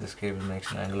 This cable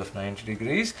makes an angle of 90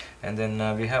 degrees, and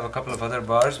then we have a couple of other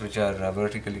bars which are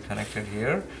vertically connected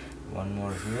here, one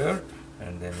more here,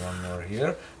 and then one more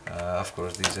here. Of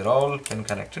course, these are all pin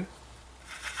connected.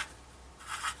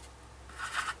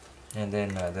 And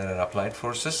then there are applied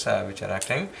forces which are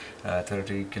acting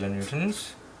 30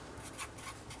 kilonewtons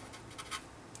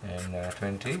and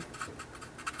 20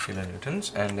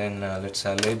 kilonewtons. And then let's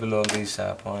label all these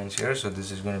points here. So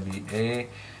this is going to be A,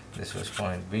 this was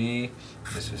point B,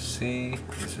 this was C,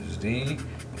 this was D,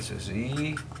 this was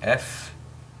E, F,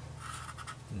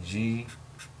 G,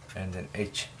 and then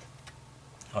H.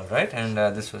 Alright, and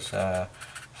this was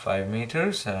 5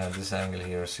 meters. This angle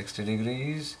here is 60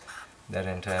 degrees. That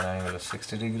entire angle is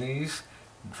 60 degrees,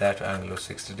 that angle is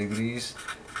 60 degrees,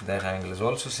 that angle is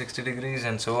also 60 degrees,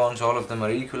 and so on. So all of them are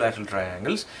equilateral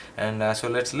triangles. And so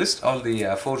let's list all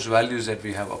the force values that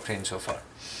we have obtained so far.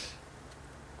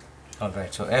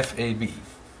 Alright, so FAB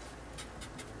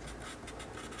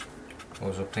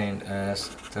was obtained as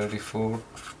 34.64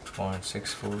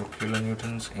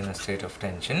 kilonewtons in a state of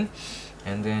tension.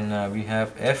 And then we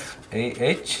have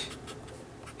FAH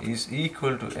is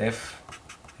equal to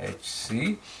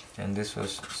FHC, and this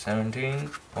was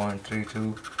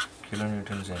 17.32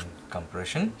 kilonewtons in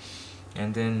compression.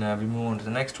 And then we move on to the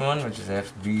next one, which is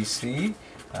FBC.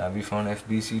 We found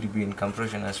FBC to be in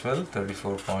compression as well,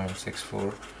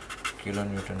 34.64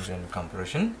 kilonewtons in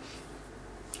compression.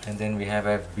 And then we have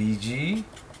FBG,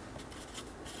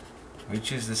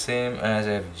 which is the same as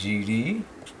FGD,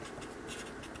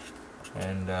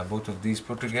 and both of these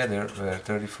put together were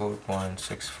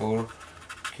 34.64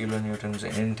 kilonewtons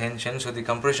in tension. So the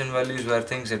compression values were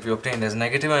things that we obtained as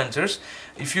negative answers.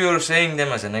 If you are saying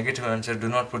them as a negative answer, do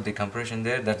not put the compression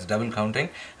there, that's double counting.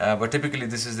 But typically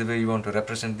this is the way you want to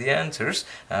represent the answers,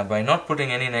 by not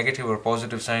putting any negative or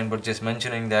positive sign, but just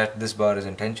mentioning that this bar is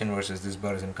in tension versus this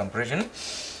bar is in compression.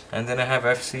 And then I have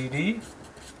FCD,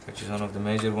 which is one of the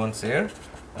major ones there,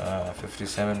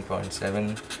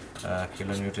 57.7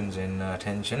 kilonewtons in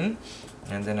tension.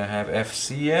 And then I have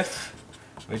FCF,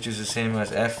 which is the same as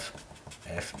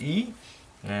FE,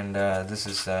 and this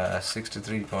is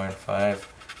 63.5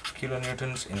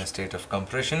 kilonewtons in a state of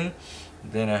compression.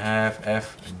 Then I have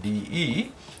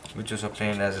FDE, which was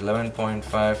obtained as 11.5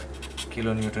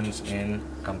 kilonewtons in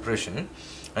compression.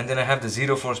 And then I have the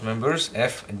zero force members.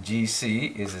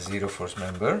 FGC is a zero force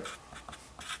member.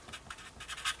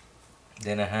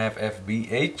 Then I have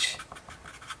FBH,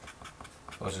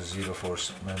 was a zero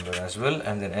force member as well,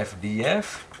 and then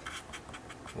FDF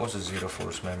was a zero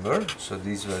force member. So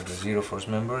these were the zero force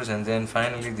members. And then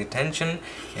finally the tension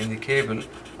in the cable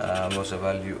was a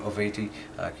value of 80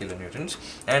 kilonewtons.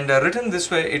 And written this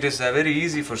way, it is very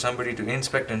easy for somebody to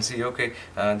inspect and see, okay,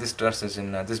 this truss is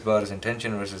in this bar is in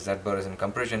tension versus that bar is in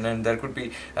compression, and there could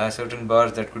be certain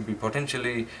bars that could be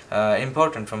potentially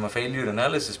important from a failure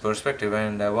analysis perspective,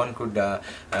 and one could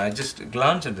just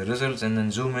glance at the results and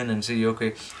then zoom in and see,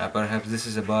 okay, perhaps this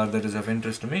is a bar that is of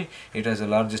interest to me, it has the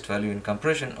largest value in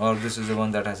compression, or this is the one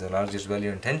that has the largest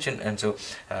value in tension, and so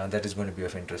that is going to be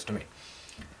of interest to me.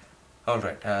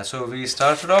 Alright, so we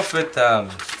started off with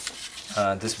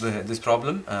this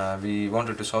problem. We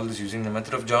wanted to solve this using the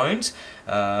method of joints,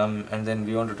 and then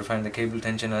we wanted to find the cable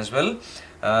tension as well.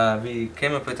 We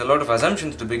came up with a lot of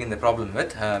assumptions to begin the problem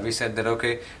with. We said that,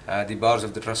 okay, the bars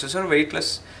of the trusses are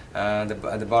weightless,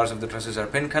 the bars of the trusses are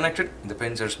pin connected, the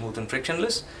pins are smooth and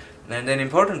frictionless. And then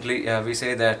importantly, we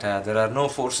say that there are no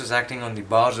forces acting on the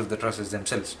bars of the trusses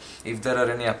themselves. If there are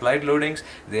any applied loadings,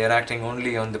 they are acting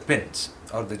only on the pins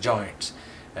or the joints.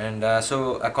 And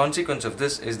so a consequence of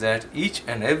this is that each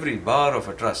and every bar of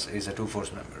a truss is a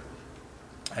two-force member.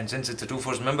 And since it's a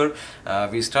two-force member,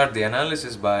 we start the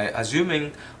analysis by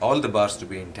assuming all the bars to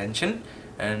be in tension.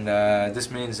 And this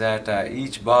means that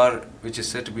each bar which is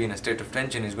said to be in a state of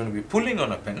tension is going to be pulling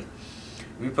on a pin.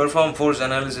 We perform force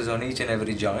analysis on each and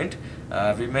every joint.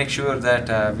 We make sure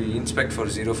that we inspect for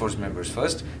zero force members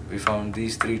first. We found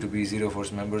these three to be zero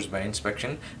force members by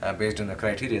inspection based on the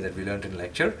criteria that we learned in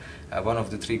lecture, one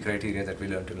of the three criteria that we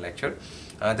learned in lecture.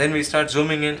 Then we start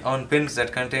zooming in on pins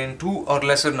that contain two or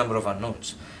lesser number of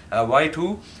unknowns. Why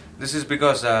two? This is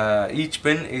because each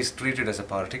pin is treated as a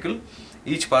particle.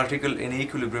 Each particle in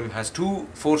equilibrium has two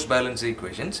force balance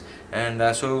equations, and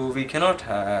so we cannot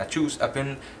choose a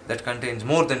pin that contains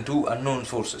more than two unknown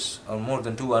forces or more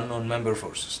than two unknown member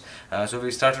forces. So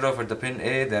we started off at the pin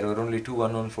A. There were only two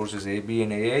unknown forces, AB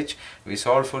and AH. We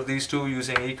solved for these two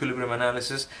using equilibrium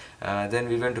analysis. Then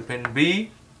we went to pin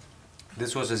B.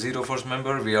 This was a zero force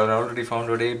member. We had already found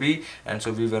out AB, and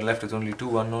so we were left with only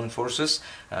two unknown forces.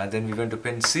 Then we went to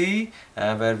pin C,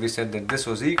 where we said that this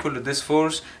was equal to this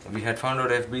force. We had found out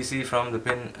FBC from the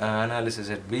pin analysis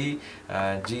at B.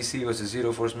 GC was a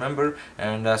zero force member,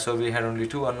 and so we had only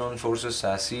two unknown forces,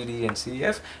 CD and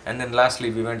CF. And then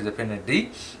lastly we went to the pin at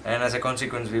D, and as a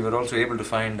consequence we were also able to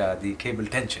find the cable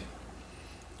tension.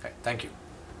 Okay, thank you.